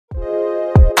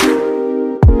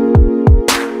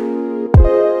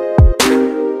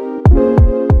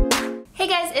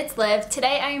guys, it's Liv.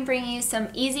 Today I am bringing you some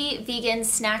easy vegan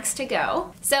snacks to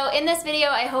go. So in this video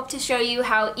I hope to show you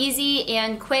how easy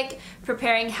and quick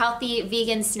preparing healthy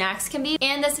vegan snacks can be.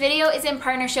 And this video is in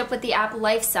partnership with the app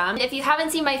LifeSum. If you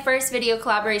haven't seen my first video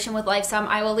collaboration with LifeSum,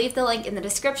 I will leave the link in the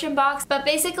description box. But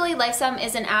basically LifeSum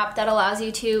is an app that allows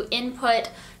you to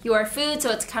input your food,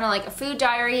 so it's kind of like a food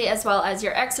diary, as well as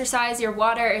your exercise, your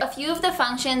water. A few of the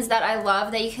functions that I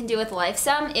love that you can do with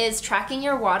LifeSum is tracking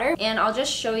your water, and I'll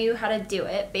just show you how to do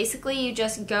it. Basically, you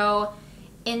just go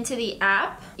into the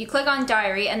app, you click on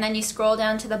diary, and then you scroll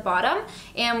down to the bottom,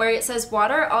 and where it says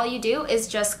water, all you do is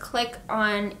just click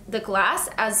on the glass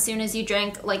as soon as you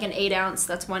drink like an 8 ounce,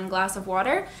 that's 1 glass of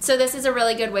water. So this is a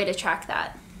really good way to track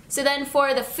that. So then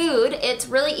for the food, it's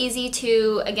really easy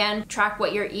to, again, track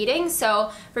what you're eating.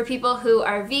 So for people who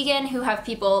are vegan, who have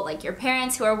people like your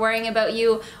parents who are worrying about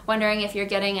you, wondering if you're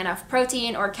getting enough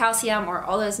protein or calcium or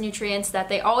all those nutrients that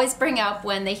they always bring up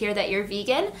when they hear that you're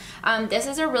vegan, this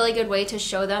is a really good way to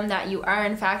show them that you are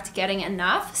in fact getting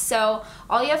enough. So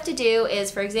all you have to do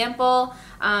is, for example,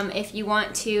 if you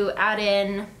want to add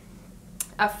in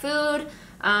a food,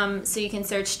 so you can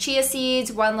search chia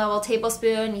seeds, 1 level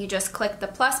tablespoon, you just click the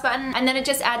plus button and then it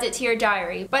just adds it to your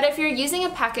diary. But if you're using a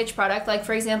packaged product, like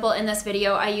for example in this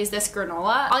video I use this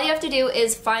granola, all you have to do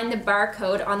is find the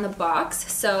barcode on the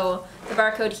box. So the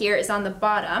barcode here is on the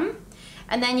bottom,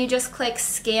 and then you just click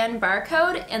scan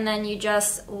barcode and then you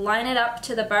just line it up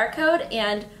to the barcode,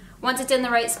 and once it's in the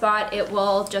right spot, it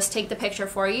will just take the picture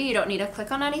for you. You don't need to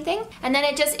click on anything. And then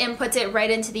it just inputs it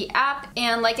right into the app.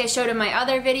 And like I showed in my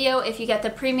other video, if you get the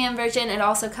premium version, it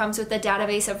also comes with a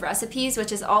database of recipes,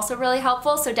 which is also really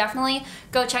helpful. So definitely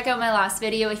go check out my last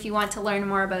video if you want to learn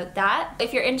more about that.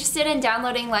 If you're interested in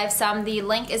downloading LifeSum, the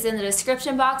link is in the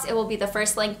description box. It will be the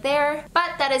first link there.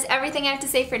 But that is everything I have to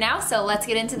say for now, so let's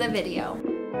get into the video.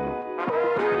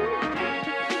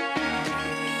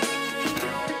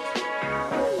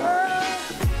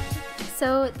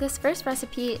 So this first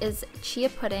recipe is chia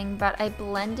pudding, but I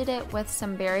blended it with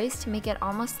some berries to make it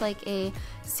almost like a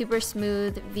super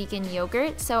smooth vegan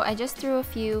yogurt. So I just threw a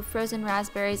few frozen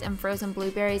raspberries and frozen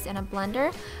blueberries in a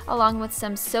blender, along with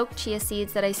some soaked chia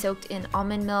seeds that I soaked in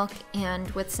almond milk, and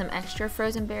with some extra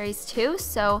frozen berries too.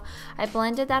 So I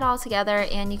blended that all together,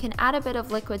 and you can add a bit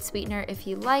of liquid sweetener if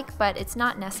you like, but it's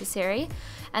not necessary.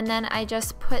 And then I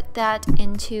just put that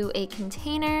into a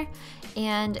container,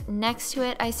 and next to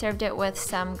it I served it with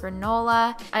some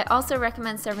granola. I also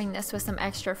recommend serving this with some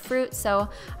extra fruit, so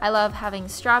I love having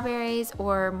strawberries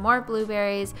or more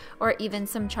blueberries or even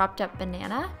some chopped up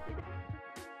banana.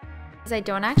 I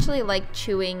don't actually like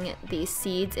chewing the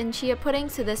seeds in chia pudding,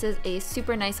 so this is a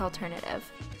super nice alternative.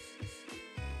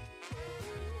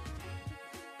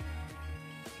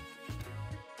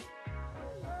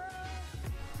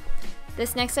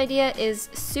 This next idea is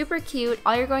super cute.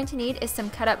 All you're going to need is some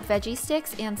cut up veggie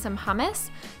sticks and some hummus.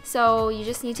 So you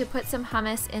just need to put some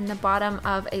hummus in the bottom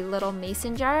of a little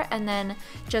mason jar, and then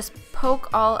just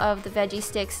poke all of the veggie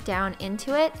sticks down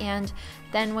into it, and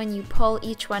then when you pull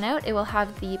each one out, it will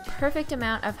have the perfect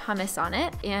amount of hummus on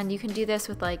it. And you can do this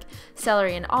with like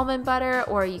celery and almond butter,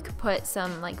 or you could put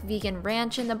some like vegan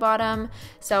ranch in the bottom.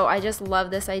 So I just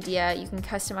love this idea. You can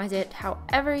customize it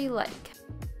however you like.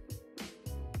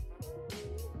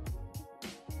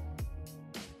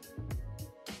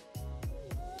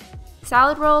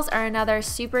 Salad rolls are another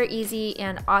super easy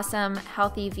and awesome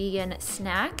healthy vegan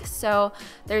snack. So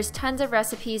there's tons of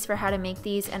recipes for how to make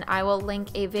these, and I will link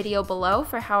a video below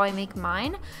for how I make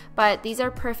mine. But these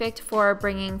are perfect for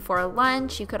bringing for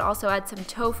lunch. You could also add some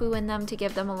tofu in them to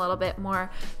give them a little bit more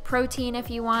protein if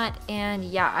you want. And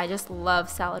yeah, I just love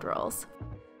salad rolls.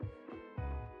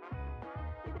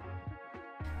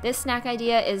 This snack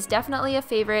idea is definitely a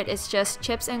favorite. It's just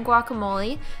chips and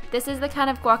guacamole. This is the kind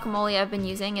of guacamole I've been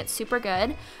using. It's super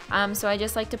good. So I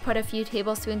just like to put a few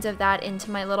tablespoons of that into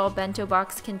my little bento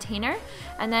box container.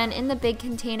 And then in the big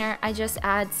container, I just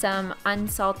add some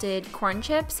unsalted corn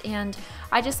chips. And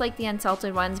I just like the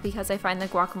unsalted ones because I find the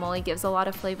guacamole gives a lot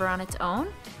of flavor on its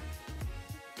own.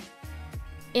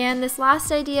 And this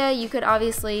last idea, you could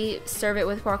obviously serve it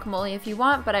with guacamole if you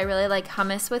want, but I really like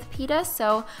hummus with pita,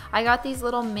 so I got these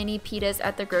little mini pitas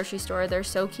at the grocery store. They're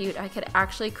so cute, I could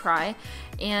actually cry.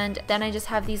 And then I just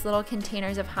have these little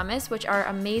containers of hummus, which are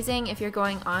amazing if you're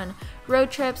going on road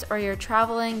trips or you're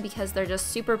traveling, because they're just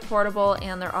super portable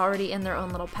and they're already in their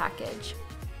own little package.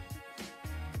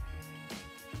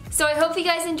 So I hope you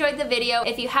guys enjoyed the video.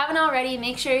 If you haven't already,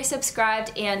 make sure you're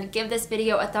subscribed and give this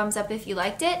video a thumbs up if you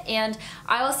liked it, and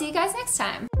I will see you guys next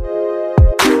time.